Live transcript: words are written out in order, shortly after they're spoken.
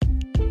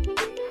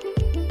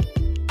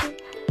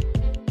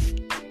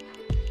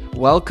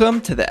Welcome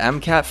to the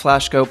MCAT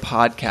Flash Go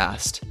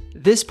podcast.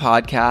 This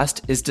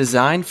podcast is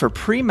designed for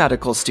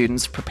pre-medical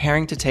students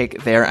preparing to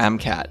take their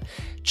MCAT.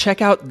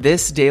 Check out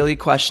this daily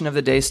question of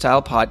the day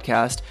style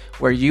podcast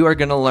where you are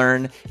going to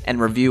learn and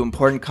review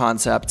important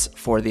concepts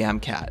for the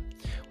MCAT.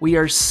 We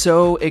are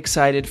so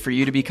excited for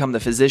you to become the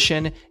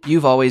physician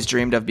you've always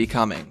dreamed of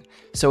becoming.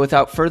 So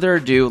without further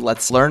ado,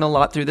 let's learn a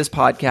lot through this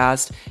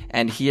podcast,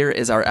 and here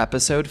is our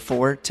episode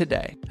for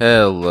today.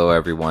 Hello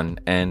everyone,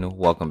 and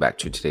welcome back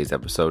to today's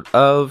episode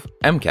of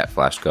MCAT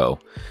Flash Go.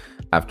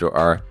 After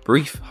our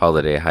brief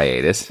holiday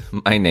hiatus,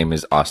 my name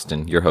is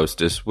Austin, your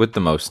hostess with the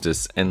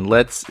mostest, and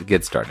let's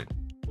get started.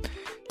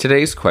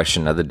 Today's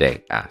question of the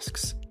day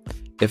asks,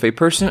 if a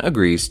person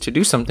agrees to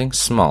do something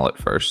small at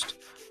first,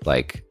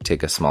 like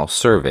take a small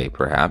survey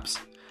perhaps,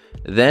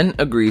 then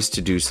agrees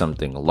to do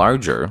something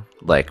larger,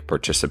 like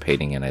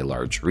participating in a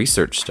large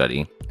research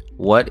study,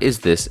 what is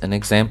this an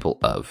example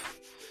of?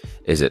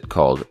 Is it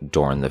called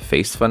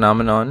door-in-the-face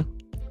phenomenon,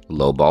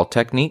 lowball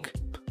technique,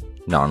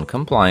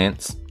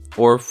 non-compliance,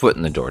 or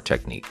foot-in-the-door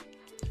technique?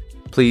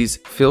 Please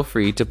feel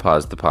free to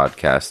pause the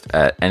podcast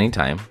at any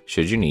time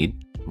should you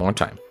need more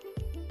time.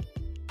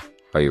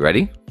 Are you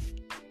ready?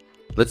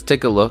 Let's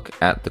take a look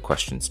at the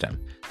question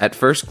stem. At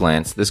first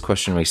glance, this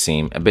question may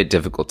seem a bit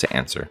difficult to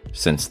answer,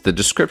 since the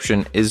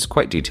description is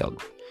quite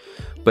detailed.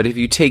 But if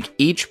you take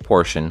each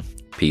portion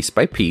piece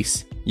by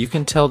piece, you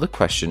can tell the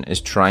question is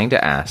trying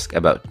to ask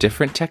about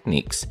different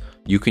techniques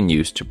you can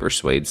use to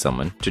persuade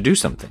someone to do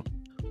something.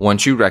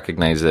 Once you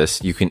recognize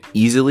this, you can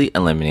easily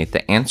eliminate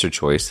the answer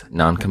choice,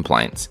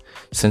 non-compliance,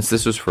 since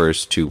this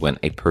refers to when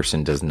a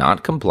person does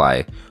not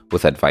comply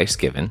with advice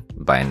given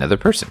by another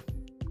person.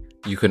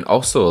 You can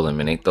also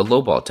eliminate the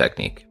lowball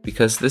technique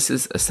because this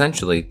is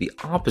essentially the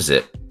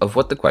opposite of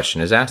what the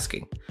question is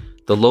asking.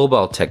 The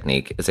lowball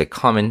technique is a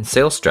common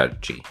sales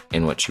strategy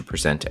in which you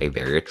present a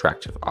very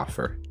attractive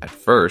offer at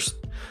first,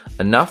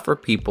 enough for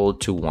people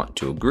to want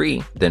to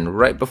agree, then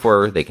right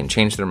before they can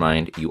change their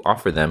mind, you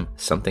offer them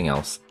something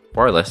else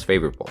far less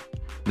favorable.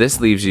 This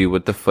leaves you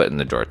with the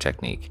foot-in-the-door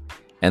technique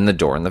and the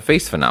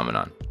door-in-the-face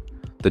phenomenon.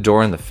 The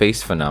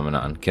door-in-the-face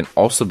phenomenon can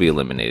also be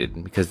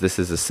eliminated because this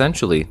is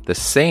essentially the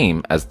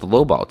same as the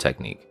lowball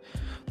technique.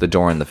 The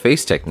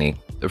door-in-the-face technique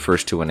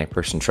refers to when a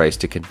person tries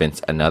to convince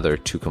another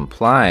to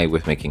comply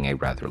with making a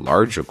rather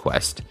large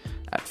request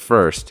at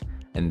first,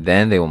 and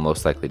then they will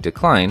most likely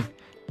decline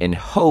in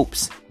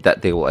hopes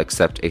that they will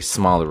accept a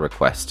smaller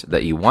request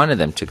that you wanted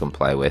them to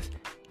comply with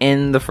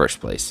in the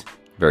first place.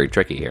 Very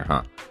tricky here,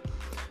 huh?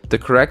 The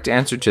correct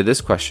answer to this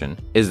question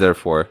is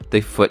therefore the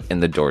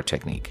foot-in-the-door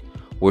technique,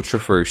 which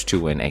refers to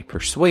when a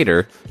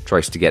persuader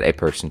tries to get a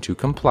person to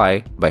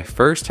comply by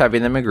first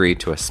having them agree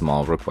to a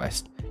small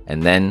request,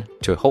 and then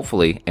to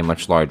hopefully a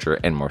much larger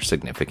and more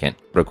significant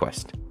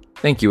request.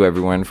 Thank you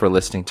everyone for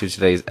listening to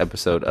today's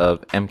episode of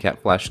MCAT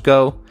Flash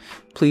Go.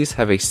 Please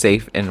have a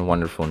safe and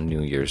wonderful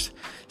New Year's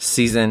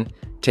season.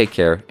 Take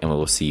care, and we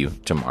will see you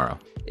tomorrow.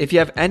 If you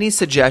have any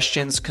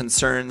suggestions,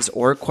 concerns,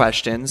 or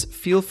questions,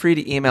 feel free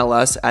to email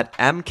us at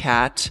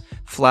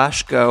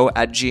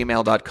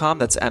mcatflashgo@gmail.com.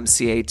 That's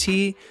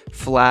MCAT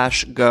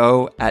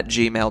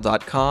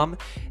flashgo@gmail.com,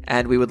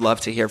 and we would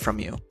love to hear from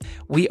you.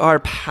 We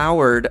are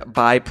powered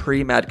by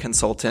Pre-Med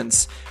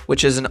Consultants,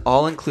 which is an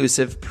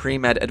all-inclusive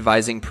pre-med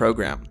advising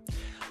program.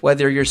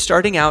 Whether you're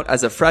starting out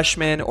as a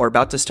freshman or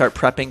about to start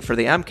prepping for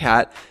the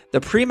MCAT, the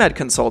Pre-Med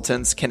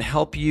Consultants can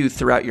help you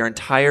throughout your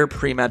entire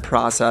pre-med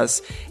process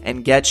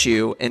and get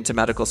you into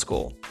medical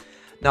school.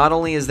 Not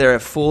only is there a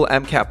full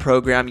MCAT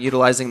program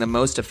utilizing the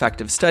most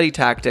effective study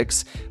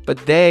tactics,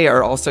 but they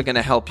are also going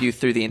to help you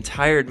through the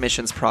entire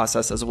admissions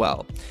process as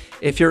well.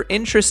 If you're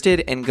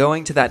interested in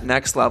going to that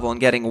next level and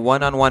getting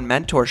one-on-one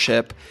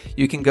mentorship,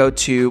 you can go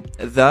to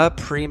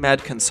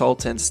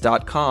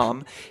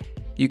thepremedconsultants.com.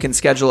 You can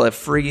schedule a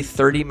free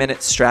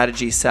 30-minute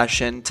strategy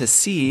session to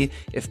see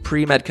if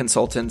Pre-Med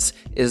Consultants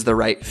is the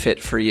right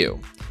fit for you.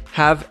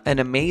 Have an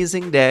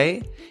amazing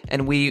day,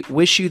 and we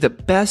wish you the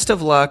best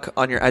of luck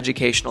on your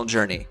educational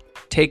journey.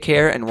 Take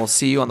care, and we'll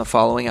see you on the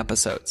following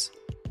episodes.